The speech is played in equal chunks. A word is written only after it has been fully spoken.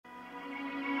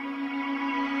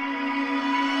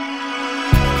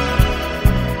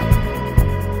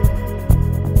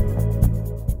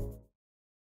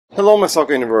Hello my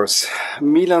soccer universe.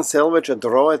 Milan salvage a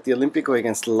draw at the Olimpico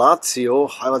against Lazio.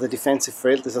 However, the defensive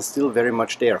frailties are still very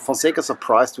much there. Fonseca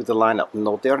surprised with the lineup.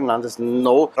 No Teo Hernandez,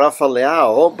 no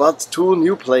Rafael, but two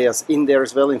new players in there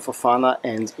as well, in Fofana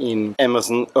and in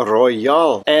Emerson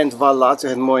Royal. And while Lazio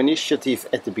had more initiative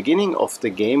at the beginning of the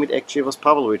game, it actually was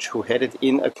Pavlovic who headed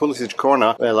in a Pulisic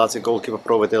corner, where Lazio goalkeeper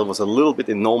Provedel was a little bit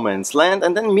in no man's land.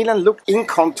 And then Milan looked in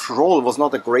control. It was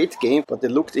not a great game, but they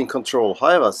looked in control.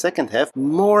 However, second half,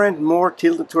 more and more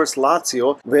tilted towards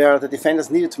Lazio, where the defenders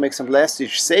needed to make some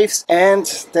last-ditch saves, and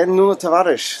then Nuno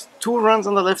Tavares. Two runs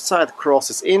on the left side,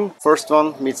 crosses in. First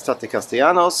one meets Tati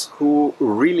Castellanos, who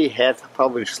really had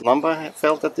Pavlovic's lumbar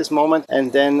felt at this moment.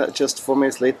 And then just 4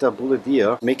 minutes later,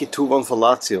 Buledia make it 2-1 for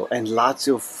Lazio. And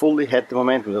Lazio fully had the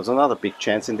momentum. There was another big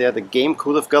chance in there. The game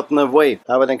could have gotten away.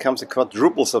 However, then comes a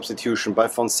quadruple substitution by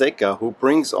Fonseca, who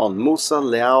brings on Musa,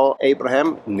 Leao,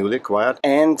 Abraham, newly acquired,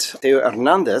 and Teo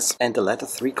Hernandez. And the latter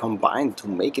three combined to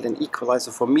make it an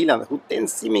equalizer for Milan, who then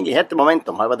seemingly had the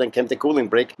momentum. However, then came the cooling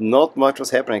break. Not much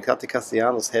was happening. Tati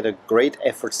Castellanos had a great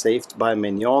effort saved by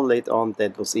Maignan late on.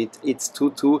 That was it. It's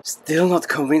 2-2. Still not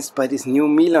convinced by this new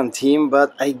Milan team,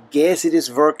 but I guess it is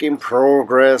work in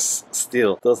progress.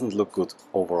 Still doesn't look good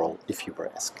overall, if you were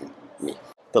asking me.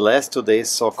 The last 2 days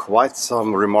saw quite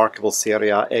some remarkable Serie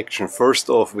A action. First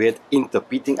off, we had Inter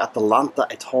beating Atalanta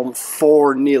at home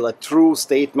 4-0, a true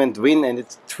statement win, and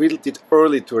it tilted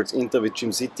early towards Inter with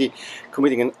Jim City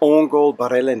committing an own goal,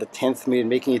 Barella in the 10th minute,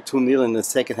 making it 2-0 in the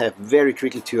second half. Very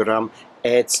quickly, Thuram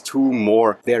adds two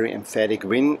more. Very emphatic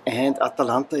win, and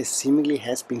Atalanta seemingly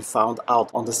has been found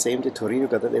out. On the same day, Torino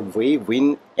got an away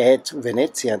win at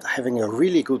Venezia and having a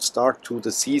really good start to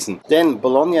the season. Then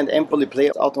Bologna and Empoli play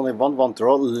out on a 1-1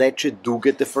 draw. Lecce do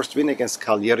get the first win against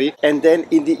Cagliari, and then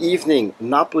in the evening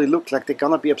Napoli looked like they're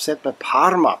gonna be upset by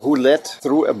Parma, who led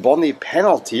through a Boni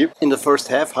penalty in the first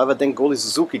half. However, then goalie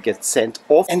Suzuki gets sent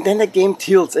off, and then the game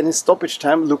tilts, and in stoppage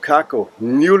time Lukaku,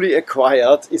 newly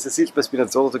acquired, is assisted by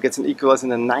Spinazzola to get an equalizer in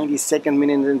the 92nd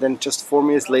minute, and then just 4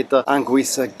 minutes later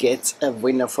Anguissa gets a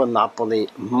winner for Napoli.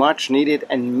 Much needed,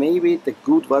 and maybe the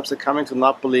good vibes are coming to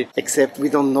Napoli, except we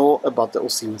don't know about the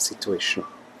Osimhen situation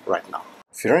right now.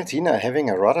 Fiorentina having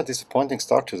a rather disappointing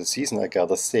start to the season, I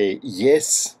gotta say.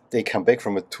 Yes, they come back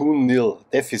from a 2-0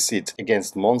 deficit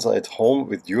against Monza at home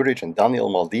with Juric and Daniel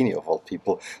Maldini, of all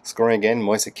people, scoring again.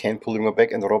 Moise Kean pulling him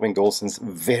back, and Robin Gosens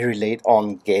very late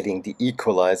on getting the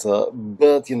equalizer.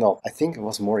 But, you know, I think it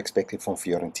was more expected from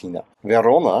Fiorentina.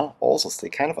 Verona also stay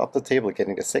kind of up the table,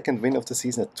 getting the second win of the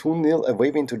season, a 2-0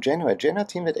 away win to Genoa. Genoa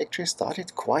team that actually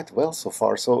started quite well so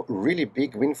far, so really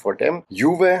big win for them.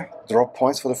 Juve dropped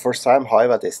points for the first time.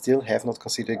 However, they still have not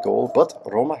conceded a goal, but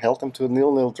Roma held them to a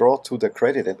 0-0 draw to their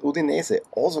credit. And Udinese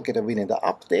also get a win, and they're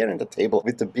up there in the table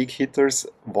with the big hitters,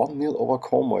 1-0 over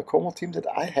Como, a Como team that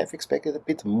I have expected a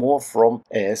bit more from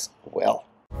as well.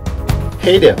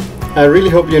 Hey there, I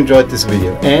really hope you enjoyed this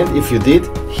video, and if you did,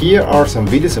 here are some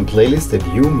videos and playlists that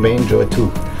you may enjoy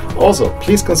too. Also,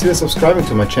 please consider subscribing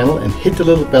to my channel and hit the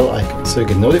little bell icon so you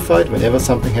get notified whenever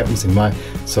something happens in my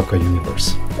soccer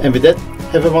universe. And with that,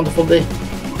 have a wonderful day.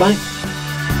 Bye!